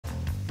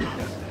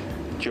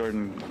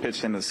Jordan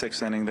pitched into the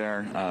sixth inning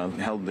there,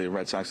 held the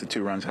Red Sox to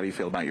 2 runs. How do you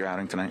feel about your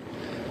outing tonight?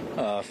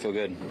 I feel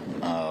good.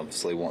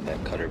 Obviously want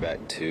that cutter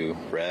back to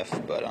ref,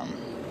 but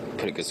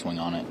put a good swing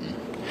on it and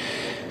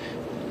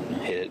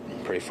hit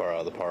it pretty far out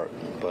of the park.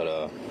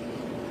 But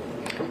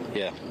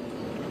yeah,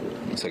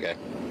 it's okay.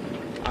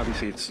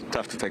 Obviously, it's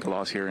tough to take a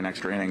loss here in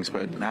extra innings,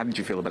 but how did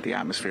you feel about the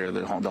atmosphere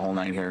the whole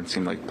night here? It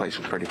seemed like the place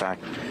was pretty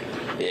packed.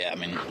 Yeah, I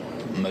mean,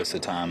 most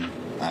of the time,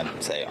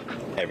 I'd say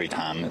every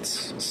time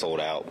it's sold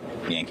out.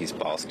 Yankees,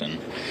 Boston,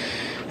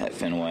 at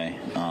Fenway.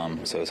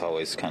 So it's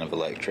always kind of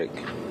electric,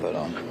 but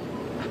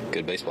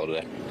good baseball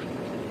today.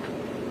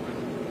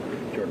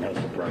 Jordan, how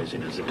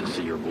surprising is it to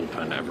see your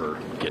bullpen ever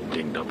get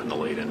dinged up in the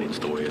late innings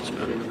the way it's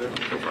been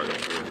so far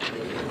this year?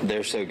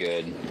 They're so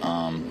good.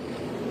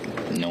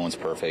 No one's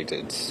perfect.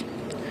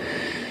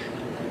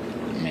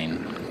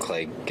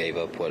 Clay gave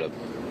up an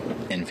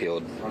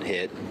infield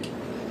hit.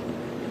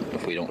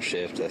 If we don't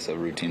shift, that's a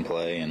routine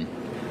play, and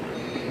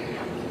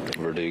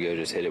Verdugo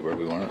just hit it where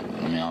we want it.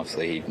 I mean,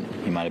 obviously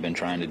he might have been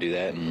trying to do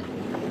that, and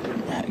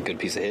had a good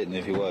piece of hitting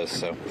if he was.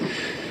 So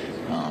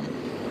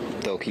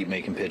they'll keep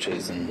making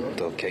pitches, and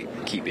they'll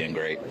keep being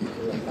great.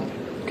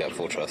 Got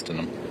full trust in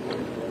them.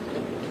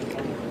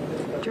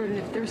 Jordan,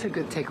 if there's a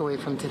good takeaway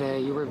from today,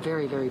 you were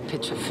very, very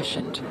pitch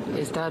efficient.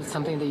 Is that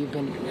something that you've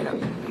been,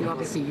 you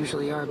obviously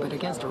usually are, but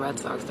against the Red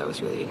Sox, that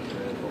was really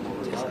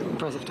just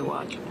impressive to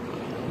watch.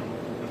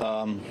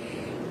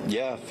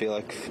 Yeah, I feel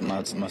like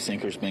my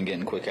sinker's been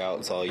getting quick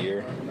outs all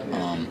year.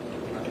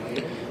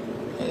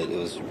 It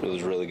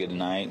was really good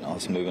tonight. I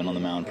was moving on the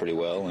mound pretty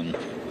well, and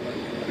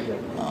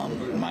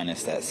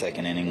minus that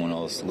second inning when I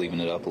was leaving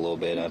it up a little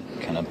bit, I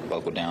kind of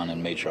buckled down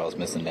and made sure I was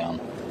missing down.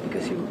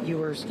 Because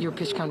your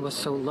pitch count was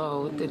so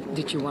low,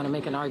 did you want to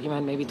make an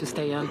argument maybe to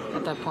stay in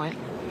at that point?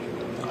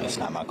 It's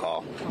not my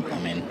call. I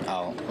mean,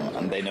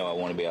 they know I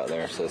want to be out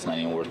there, so it's not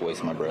even worth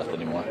wasting my breath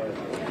anymore.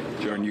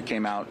 Jordan, you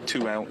came out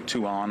 2 out,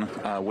 2 on.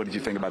 What did you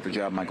think about the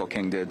job Michael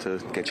King did to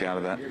get you out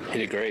of that? He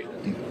did great.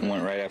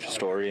 Went right after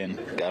Story and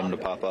got him to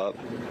pop up.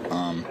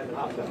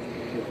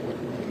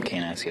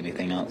 Can't ask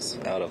anything else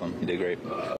out of him. He did great.